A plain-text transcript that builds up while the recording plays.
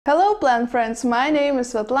Hello plant friends, my name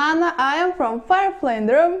is Svetlana, I am from Firefly in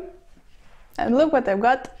the room, and look what I've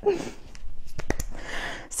got.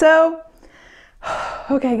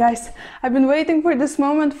 Okay guys, I've been waiting for this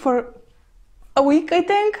moment for a week I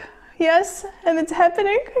think, yes, and it's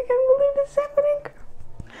happening, I can't believe it's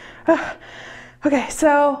happening. Okay,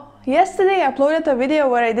 so yesterday I uploaded a video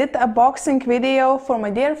where I did a boxing video for my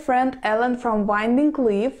dear friend Ellen from Winding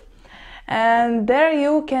Leaf. And there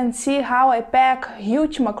you can see how I pack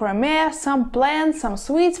huge macrame, some plants, some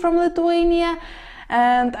sweets from Lithuania,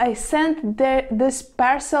 and I sent this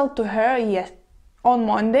parcel to her on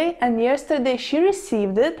Monday, and yesterday she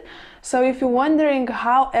received it. So if you're wondering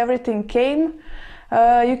how everything came,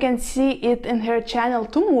 you can see it in her channel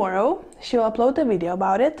tomorrow. She'll upload a video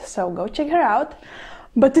about it, so go check her out.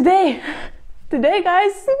 But today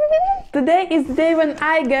guys, today is the day when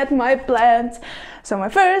I get my plants. So my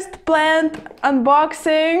first plant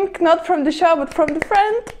unboxing, not from the shop but from the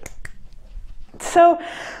friend. So,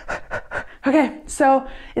 okay, so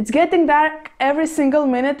it's getting dark every single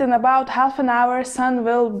minute. In about half an hour sun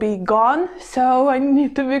will be gone. So I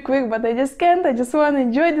need to be quick, but I just can't. I just want to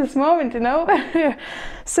enjoy this moment, you know.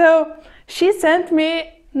 So she sent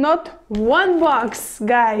me not one box,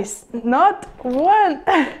 guys, not one,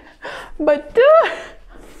 but two.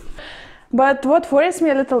 But what worries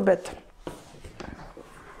me a little bit.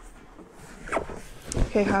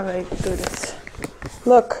 Okay, how do I do this?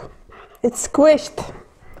 Look, it's squished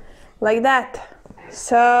like that.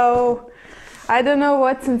 So I don't know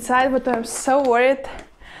what's inside, but I'm so worried.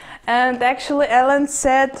 And actually Ellen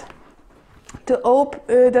said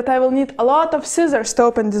that I will need a lot of scissors to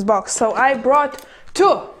open this box. So I brought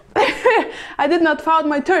two. I did not find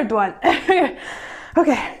my third one.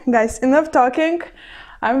 Okay, guys, enough talking.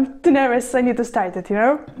 I'm too nervous, I need to start it, you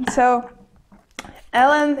know? So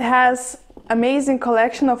Ellen has amazing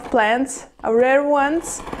collection of plants, rare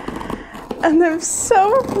ones, and I'm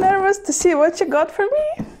so nervous to see what you got for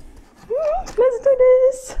me. Let's do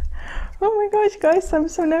this. Oh my gosh, guys, I'm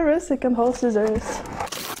so nervous. I can hold scissors.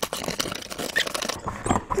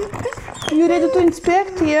 You ready to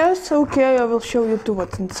inspect? Yes? Okay, I will show you too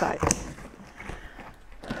what's inside.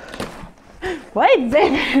 Wait,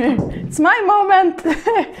 baby! It's my moment!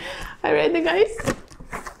 Are you ready, guys?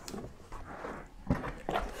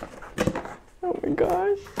 Oh my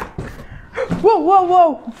gosh. Whoa, whoa,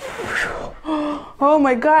 whoa! Oh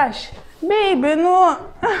my gosh! Baby,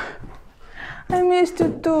 no! I missed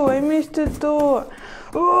it too, I missed it too.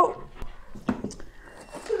 Oh.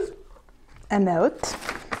 A note.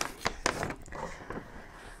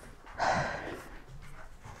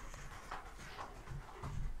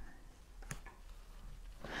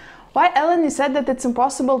 Why, Ellen, you said that it's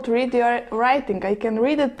impossible to read your writing? I can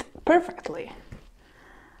read it perfectly.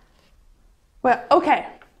 Well, okay.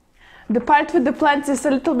 The part with the plants is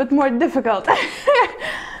a little bit more difficult.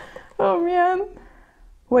 Oh man.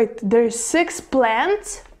 Wait, there's 6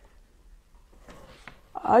 plants?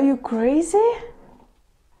 Are you crazy?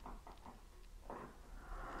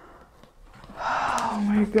 Oh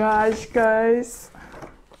my gosh, guys.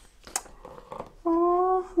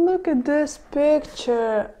 Oh, look at this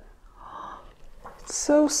picture. It's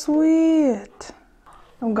so sweet.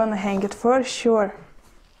 I'm gonna hang it for sure.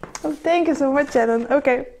 Oh, thank you so much, Ellen.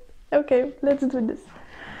 Okay, let's do this.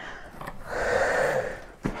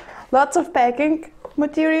 Lots of packing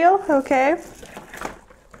material, okay.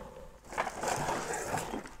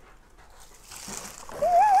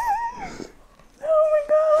 Oh my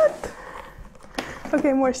god.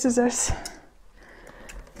 Okay, more scissors.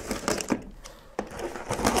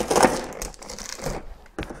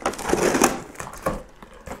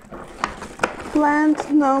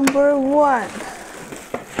 Plant number 1.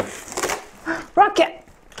 Rocket!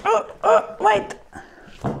 Oh, wait!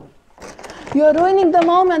 You're ruining the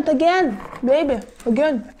moment again, baby.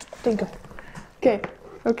 Again. Think of.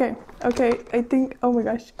 Okay. I think. Oh my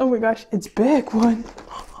gosh, it's big one.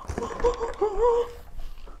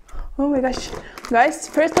 Oh my gosh, guys.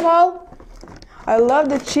 First of all, I love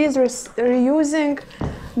that she's reusing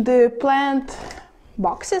the plant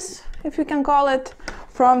boxes, if you can call it,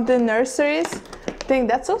 from the nurseries. I think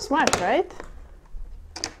that's so smart, right?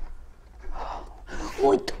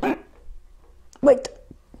 Wait.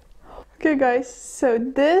 Okay, guys, so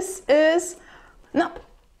this is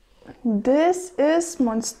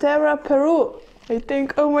Monstera, Peru, I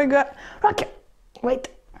think. Oh my god. Rocket! Wait.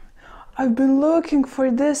 I've been looking for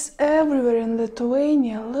this everywhere in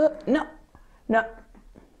Lithuania. Look. No.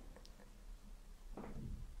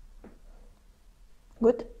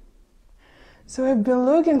 Good. So I've been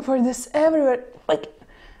looking for this everywhere. Like,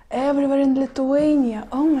 everywhere in Lithuania.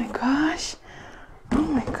 Oh my gosh.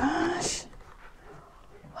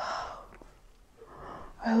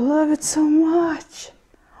 I love it so much.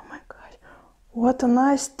 Oh my gosh. What a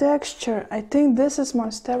nice texture. I think this is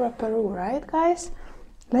Monstera Peru, right, guys?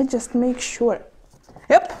 Let's just make sure.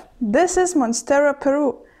 Yep, this is Monstera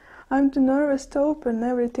Peru. I'm too nervous to open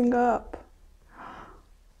everything up.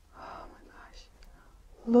 Oh my gosh.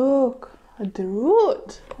 Look at the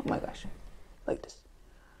root. Oh my gosh. Like this.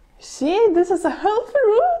 See, this is a healthy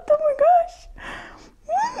root. Oh my gosh.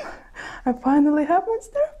 I finally have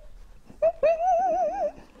Monstera.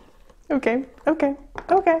 Okay.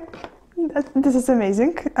 This is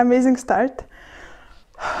amazing. Amazing start.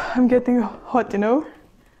 I'm getting hot, you know.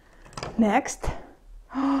 Next.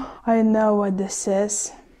 I know what this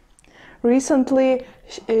is. Recently,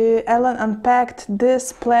 Ellen unpacked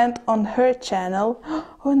this plant on her channel.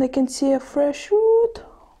 Oh, and I can see a fresh root.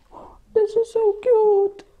 This is so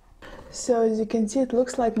cute. So as you can see, it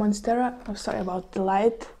looks like Monstera. Oh, sorry about the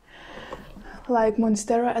light. Like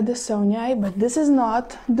Monstera Addisonii, but this is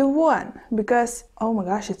not the one, because oh my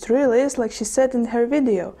gosh, it really is like she said in her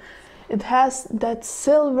video. It has that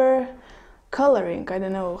silver coloring. I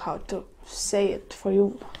don't know how to say it for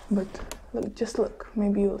you, but look, just look.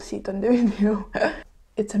 Maybe you'll see it on the video.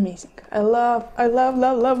 It's amazing. I love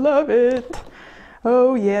it.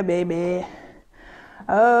 Oh yeah, baby.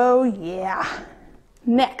 Oh yeah.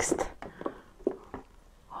 Next.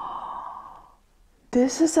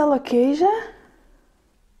 This is alocasia. Oh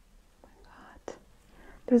my god.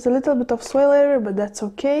 There's a little bit of soil area, but that's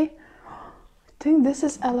okay. I think this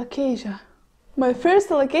is alocasia. My first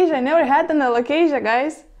alocasia. I never had an alocasia,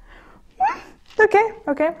 guys. Okay,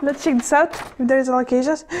 let's check this out. If there is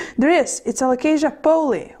alocasias. There is. It's alocasia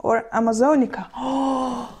poli or amazonica.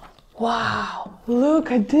 Oh, wow.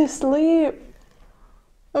 Look at this leaf.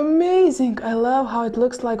 Amazing. I love how it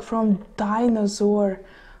looks like from dinosaur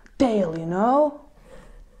tail, you know?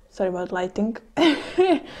 Sorry about lighting.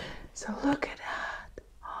 So look at that.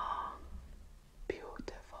 Oh,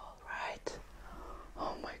 beautiful, right?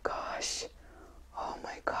 Oh my gosh. Oh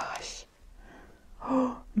my gosh.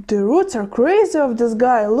 Oh, the roots are crazy of this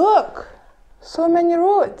guy. Look. So many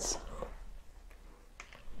roots.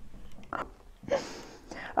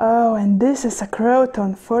 Oh, and this is a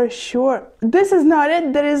croton for sure. This is not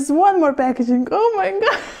it. There is one more packaging. Oh my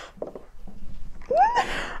god.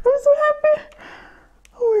 I'm so happy.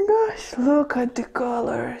 Oh my gosh, look at the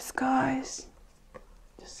colors, guys.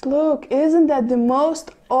 Just look, isn't that the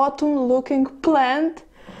most autumn looking plant?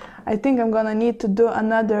 I think I'm gonna need to do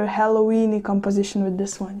another Halloween-y composition with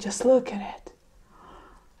this one. Just look at it.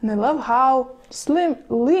 And I love how slim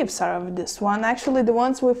leaves are of this one. Actually, the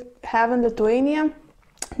ones we have in Lithuania,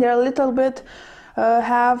 they're a little bit,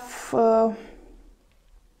 have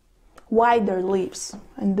wider leaves.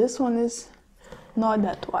 And this one is not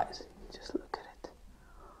that wide. Just look at it.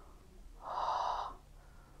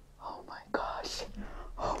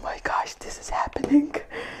 Oh my gosh, this is happening.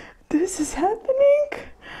 This is happening.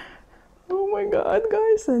 Oh my god,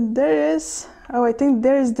 guys. And there is, oh, I think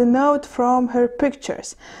there is the note from her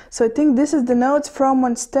pictures. So I think this is the notes from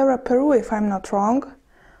Monstera Peru, if I'm not wrong.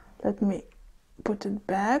 Let me put it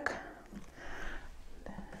back.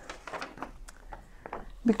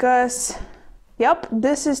 Because, yep,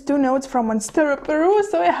 this is 2 notes from Monstera Peru,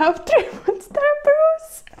 so I have 3 Monstera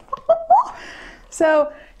Perus.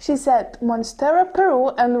 So she said Monstera Peru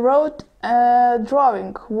and wrote a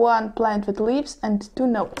drawing, 1 plant with leaves and 2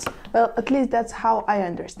 notes. Well, at least that's how I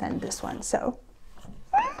understand this one. So,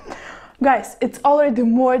 guys, it's already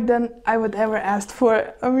more than I would ever ask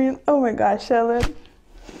for. I mean, oh my gosh, Ellen.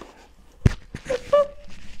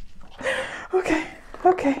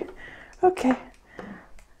 Okay.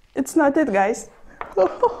 It's not it, guys.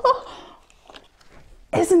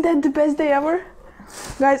 Isn't that the best day ever?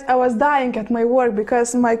 Guys, I was dying at my work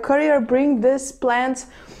because my courier brings these plants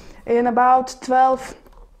in about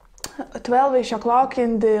 12-ish o'clock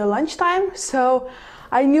in the lunchtime. So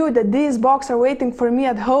I knew that these boxes are waiting for me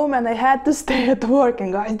at home and I had to stay at work.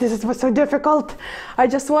 And guys, this was so difficult. I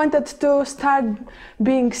just wanted to start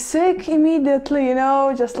being sick immediately, you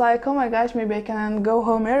know, just like, oh my gosh, maybe I can go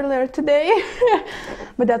home earlier today.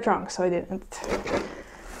 But that's wrong, so I didn't.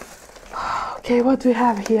 Okay, what do we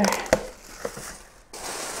have here?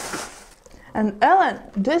 And Ellen,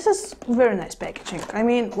 this is very nice packaging. I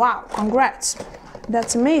mean, wow, congrats.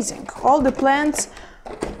 That's amazing. All the plants.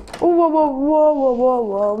 Oh,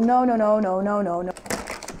 whoa. No.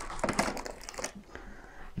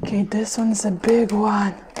 Okay, this one's a big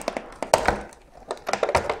one.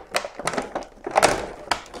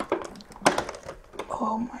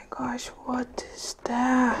 Oh my gosh, what is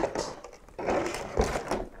that?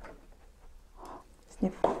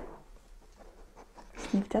 Sniff.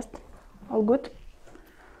 Sniff test. All good?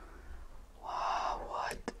 Wow,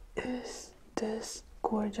 what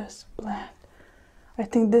gorgeous plant. I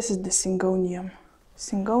think this is the Syngonium.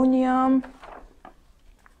 Syngonium.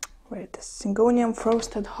 Wait, the Syngonium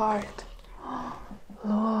frosted heart.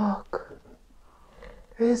 Look.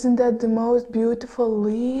 Isn't that the most beautiful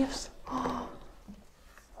leaves?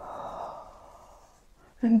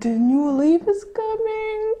 And the new leaf is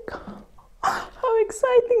coming. How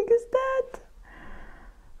exciting is that?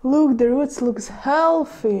 Look, the roots looks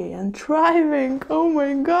healthy and thriving. Oh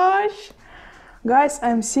my gosh. Guys,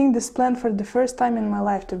 I'm seeing this plant for the first time in my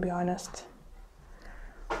life, to be honest.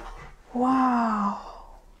 Wow.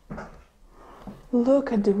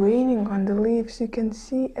 Look at the veining on the leaves. You can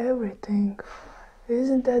see everything.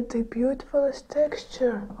 Isn't that the beautifulest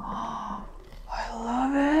texture? Oh, I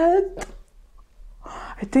love it.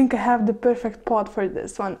 I think I have the perfect pot for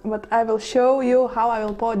this one, but I will show you how I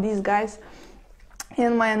will pot these guys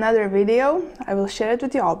in my another video. I will share it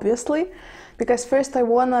with you, obviously, because first I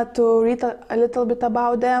wanted to read a little bit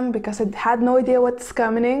about them, because I had no idea what's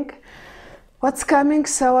coming,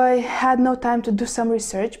 so I had no time to do some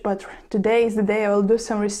research. But today is the day I will do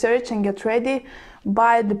some research and get ready,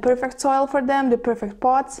 buy the perfect soil for them, the perfect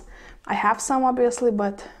pots. I have some, obviously,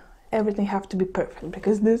 but everything have to be perfect,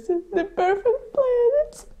 because this is the perfect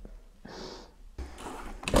plant.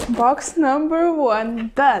 Box number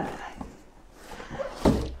 1 done.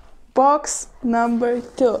 Box number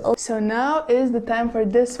 2. So now is the time for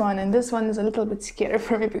this one, and this one is a little bit scary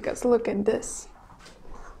for me, because look at this.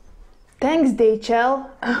 Thanks, DHL.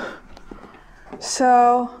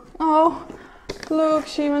 So, oh, look,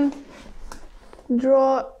 she even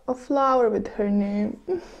draw a flower with her name.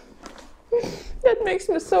 That makes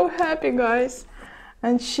me so happy, guys.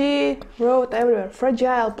 And she wrote everywhere,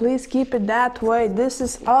 fragile, please keep it that way, this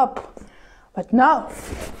is up. But no,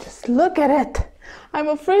 just look at it. I'm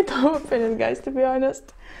afraid to open it, guys, to be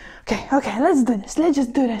honest. Okay, let's do this. Let's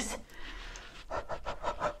just do this.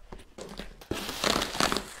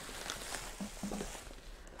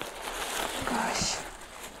 Gosh.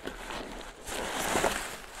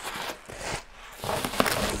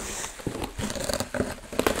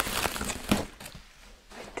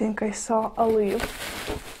 I think I saw a leaf.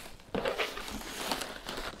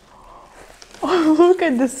 Oh, look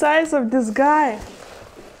at the size of this guy.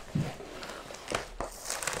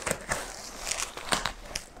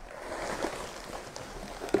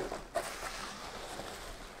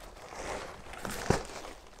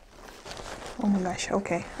 Oh my gosh,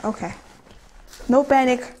 okay. No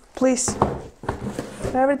panic, please.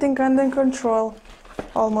 Everything under control.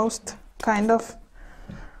 Almost, kind of.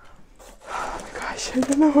 Oh my gosh, I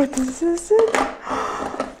don't know what this is. Oh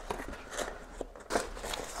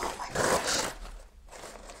my gosh.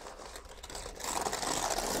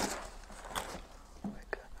 Oh my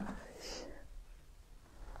gosh.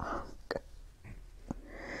 Oh God.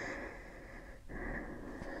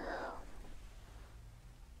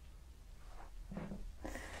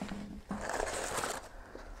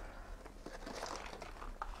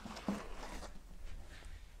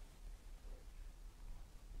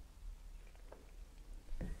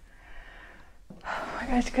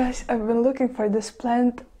 Guys, I've been looking for this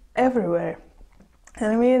plant everywhere.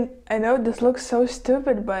 And I mean, I know this looks so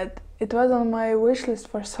stupid, but it was on my wish list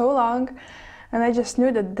for so long, and I just knew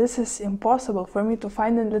that this is impossible for me to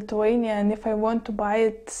find in Lithuania, and if I want to buy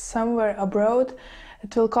it somewhere abroad,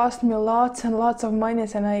 it will cost me lots and lots of money,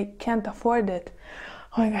 and I can't afford it.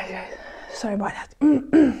 Oh my gosh, guys, sorry about that.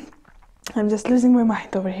 I'm just losing my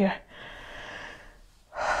mind over here.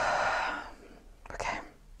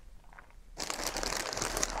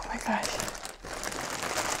 Gosh.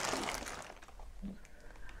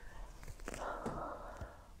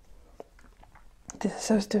 This is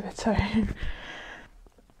so stupid, sorry.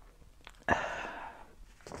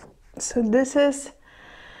 So this is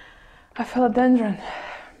a philodendron,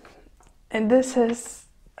 and this is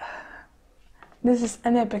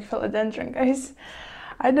an epic philodendron, guys.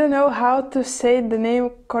 I don't know how to say the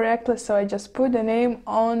name correctly, so I just put the name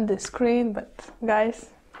on the screen, but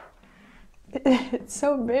guys, it's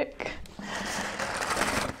so big.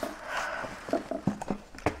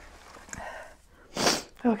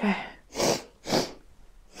 Okay.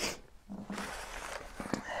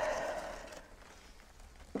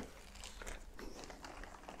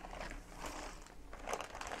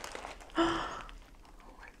 Oh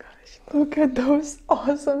my gosh, look at those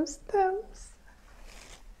awesome stems.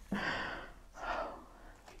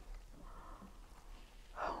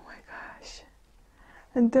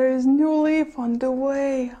 And there is new leaf on the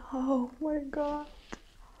way. Oh my God.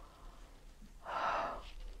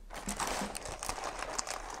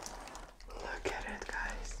 Look at it,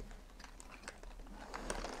 guys.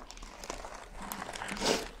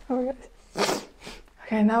 Oh my God.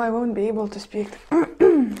 Okay, now I won't be able to speak.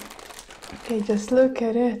 Okay, just look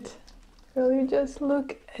at it. Will you just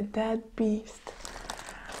look at that beast?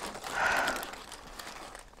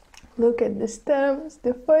 Look at the stems,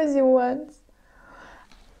 the fuzzy ones.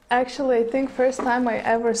 Actually, I think first time I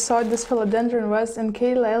ever saw this philodendron was in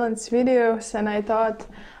Kayla Allen's videos, and I thought,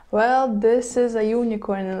 well, this is a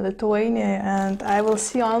unicorn in Lithuania, and I will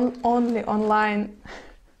see only online.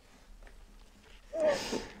 Oh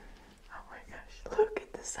my gosh, look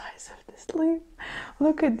at the size of this leaf.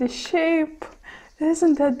 Look at the shape.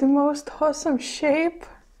 Isn't that the most awesome shape?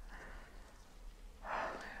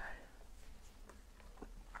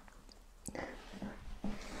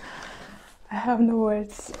 I have no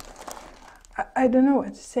words. I don't know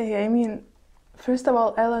what to say. I mean, first of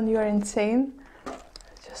all, Ellen, you're insane.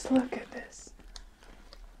 Just look at this.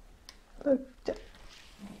 Look.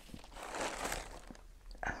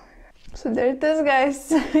 So there it is,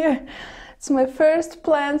 guys. It's my first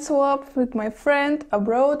plant swap with my friend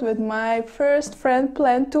abroad, with my first friend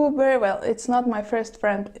Plantuber. Well, it's not my first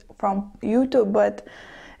friend from YouTube, but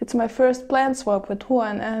it's my first plant swap with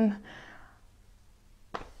one, and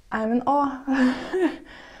I'm in awe. Oh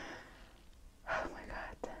my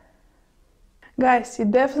god. Guys, you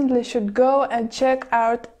definitely should go and check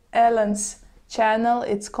out Ellen's channel.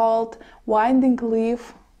 It's called Winding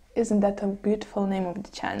Leaf. Isn't that a beautiful name of the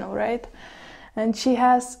channel, right? And she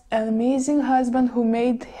has an amazing husband who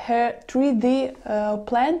made her 3D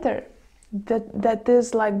planter that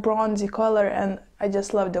is like bronzy color, and I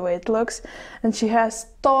just love the way it looks. And she has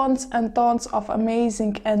tons and tons of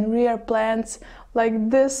amazing and rare plants, like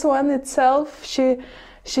this one itself.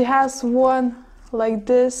 She has one like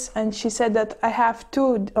this, and she said that I have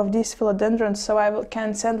 2 of these philodendrons, so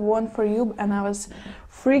can send one for you. And I was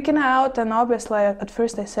freaking out, and obviously at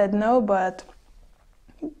first I said no, but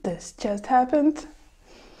this just happened.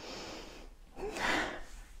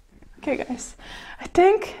 Okay guys, I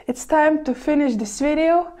think it's time to finish this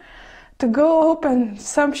video, to go open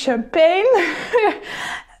some champagne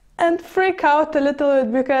and freak out a little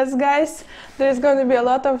bit, because guys, there's going to be a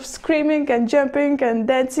lot of screaming and jumping and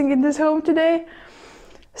dancing in this home today.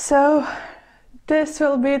 So this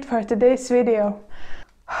will be it for today's video.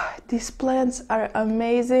 These plants are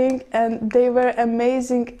amazing, and they were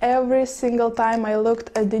amazing every single time I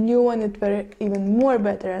looked at the new one. It were even more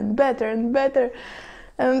better and better and better.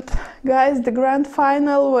 And guys, the grand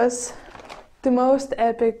final was the most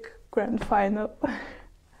epic grand final.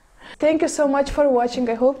 Thank you so much for watching.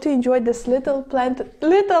 I hope you enjoyed this little plant.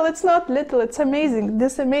 Little, it's not little, it's amazing.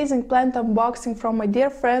 This amazing plant unboxing from my dear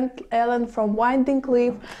friend Ellen from Winding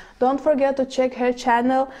Leaf. Don't forget to check her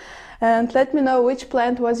channel and let me know which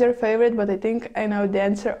plant was your favorite, but I think I know the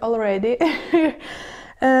answer already.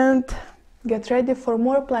 And get ready for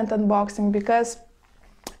more plant unboxing, because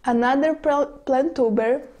another plant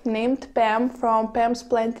tuber named Pam from Pam's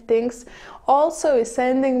Plant Things also is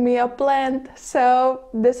sending me a plant, so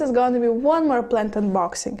this is going to be one more plant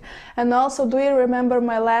unboxing. And also, do you remember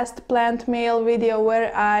my last plant mail video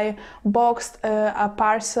where I boxed a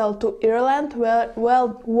parcel to Ireland?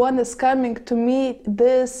 Well, one is coming to me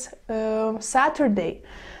this Saturday,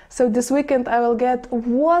 so this weekend I will get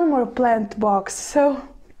one more plant box. So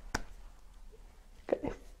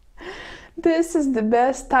okay. This is the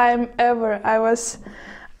best time ever.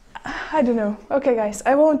 I don't know. Okay guys,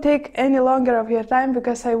 I won't take any longer of your time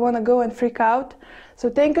because I want to go and freak out. So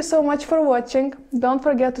thank you so much for watching. Don't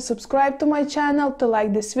forget to subscribe to my channel, to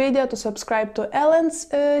like this video, to subscribe to Ellen's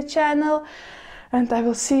channel. And I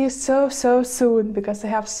will see you so soon, because I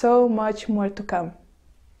have so much more to come.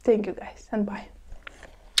 Thank you guys, and bye.